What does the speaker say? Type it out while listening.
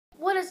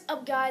What's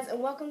up, guys,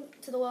 and welcome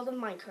to the world of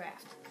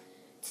Minecraft.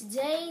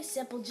 Today,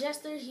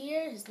 Supplejester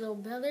here, his little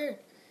brother.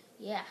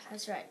 Yeah,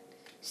 that's right.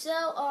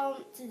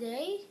 So,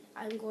 today,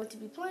 I'm going to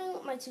be playing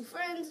with my two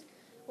friends.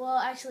 Well,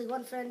 actually,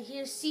 one friend.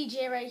 Here's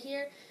CJ right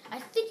here. I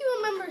think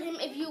you remember him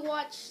if you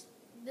watched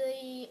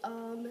the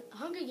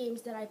Hunger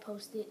Games that I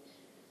posted.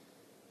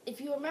 If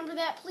you remember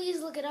that,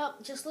 please look it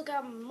up. Just look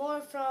up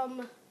more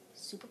from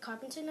Super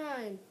Carpenter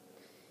 9.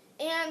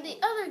 And the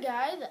other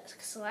guy, the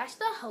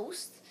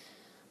host,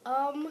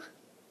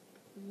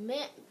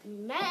 Mad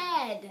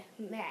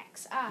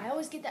Max. I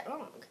always get that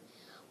wrong.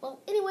 Well,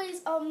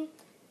 anyways,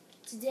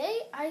 today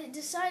I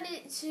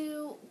decided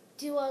to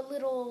do a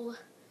little,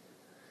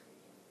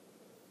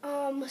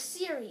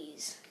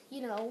 series,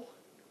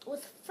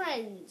 with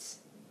friends.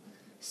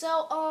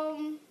 So,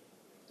 I'm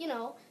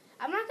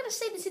not gonna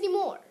say this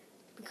anymore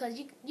because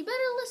you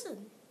better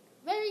listen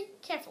very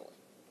carefully.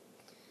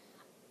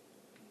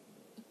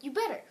 You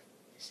better.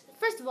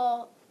 First of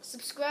all,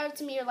 subscribe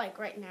to me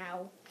right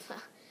now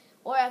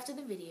or after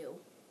the video.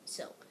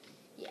 So,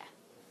 yeah.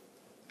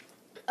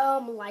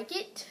 Like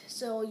it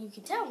so you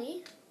can tell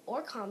me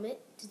or comment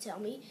to tell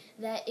me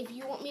that if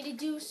you want me to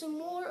do some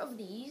more of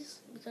these,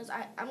 because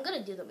I'm going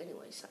to do them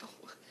anyway, so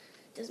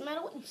doesn't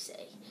matter what you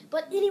say.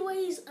 But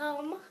anyways,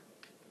 now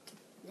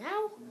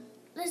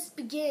let's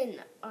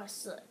begin our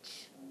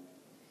search.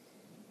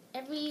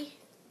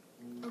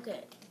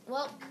 Okay,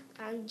 well,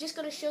 I'm just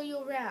going to show you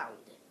around.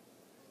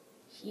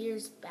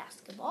 Here's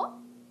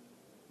basketball.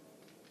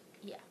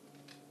 Yeah.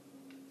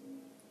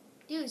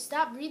 Dude,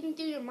 stop breathing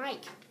through your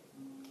mic.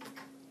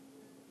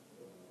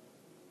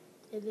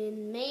 And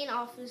then main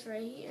office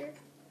right here.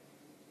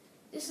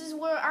 This is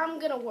where I'm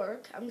gonna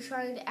work. I'm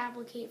trying to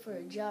apply for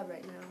a job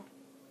right now.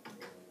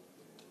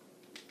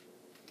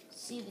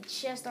 See, the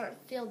chests aren't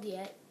filled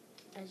yet,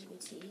 as you can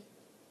see.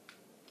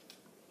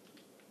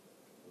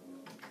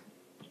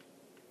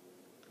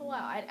 Oh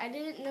wow, I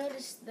didn't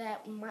notice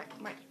that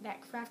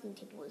that crafting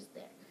table was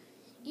there.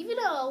 Even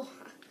though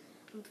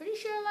I'm pretty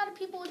sure a lot of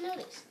people would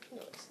notice.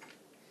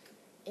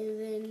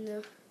 And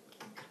then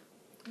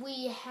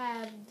we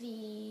have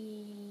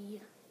the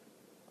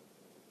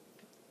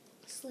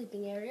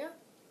sleeping area.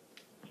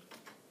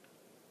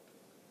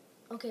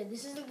 Okay,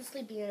 this isn't the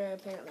sleeping area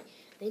apparently.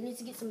 They need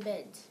to get some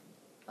beds.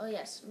 Oh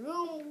yes,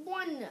 room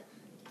 1.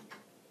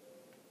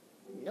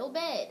 No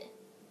bed.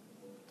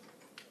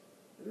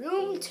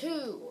 Room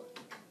 2.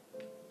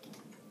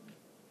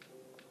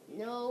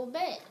 No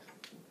bed.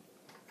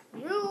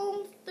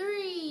 Room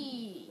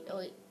 3.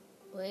 Oh,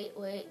 wait.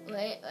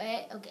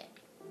 Okay.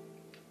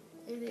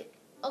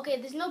 Okay,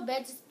 there's no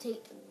beds to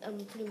take,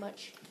 pretty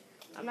much.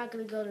 I'm not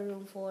going to go to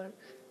room 4.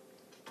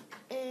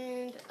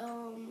 And,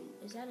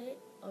 is that it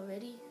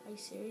already? Are you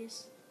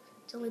serious?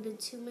 It's only been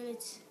 2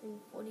 minutes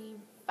and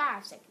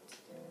 45 seconds.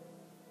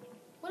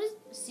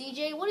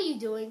 CJ, what are you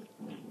doing?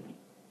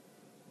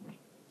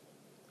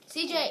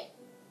 CJ!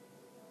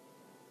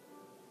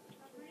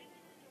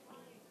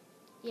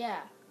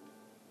 Yeah.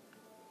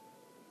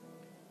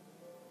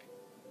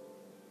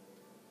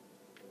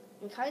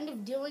 I'm kind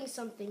of doing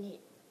something here.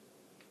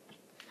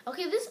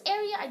 Okay, this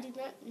area I did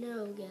not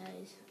know,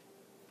 guys.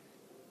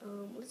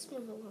 Let's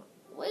move along.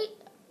 Wait,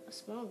 a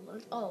small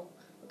lunch. Oh,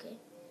 okay.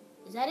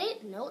 Is that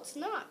it? No, it's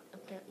not,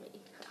 apparently.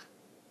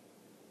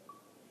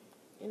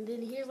 And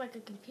then here's a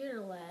computer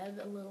lab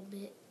a little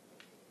bit.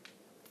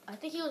 I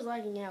think he was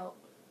lagging out.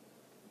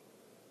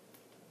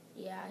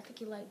 Yeah, I think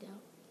he lagged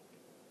out.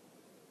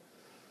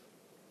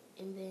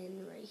 And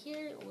then right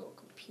here, a little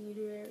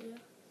computer area.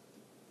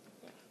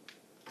 Yeah.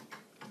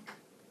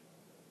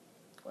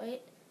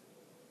 Wait.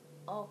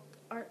 Oh,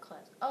 art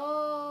class.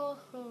 Oh.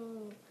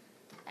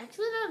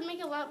 Actually, that would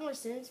make a lot more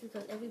sense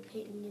because every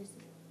painting is...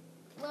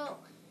 Well,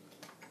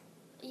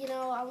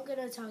 I'm going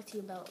to talk to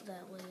you about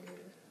that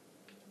later.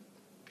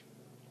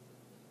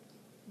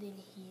 Then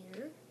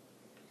here,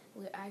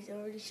 where I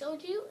already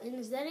showed you. And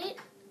is that it?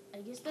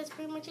 I guess that's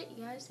pretty much it,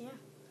 you guys. Yeah.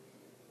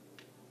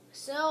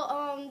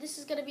 So, this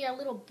is going to be our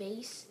little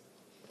base.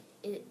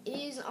 It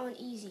is on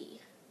easy,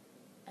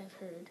 I've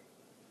heard.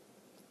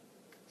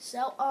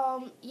 So,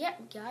 yeah,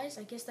 guys,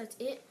 I guess that's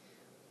it.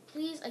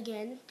 Please,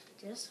 again,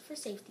 just for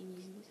safety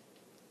reasons,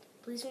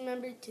 please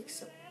remember to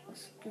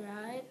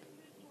subscribe.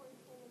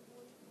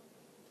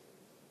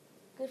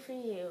 Good for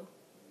you.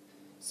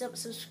 So,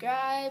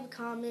 subscribe,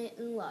 comment,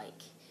 and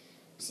like.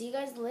 See you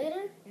guys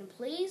later, and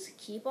please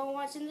keep on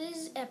watching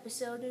this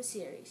episode and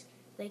series.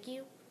 Thank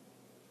you.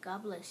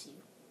 God bless you.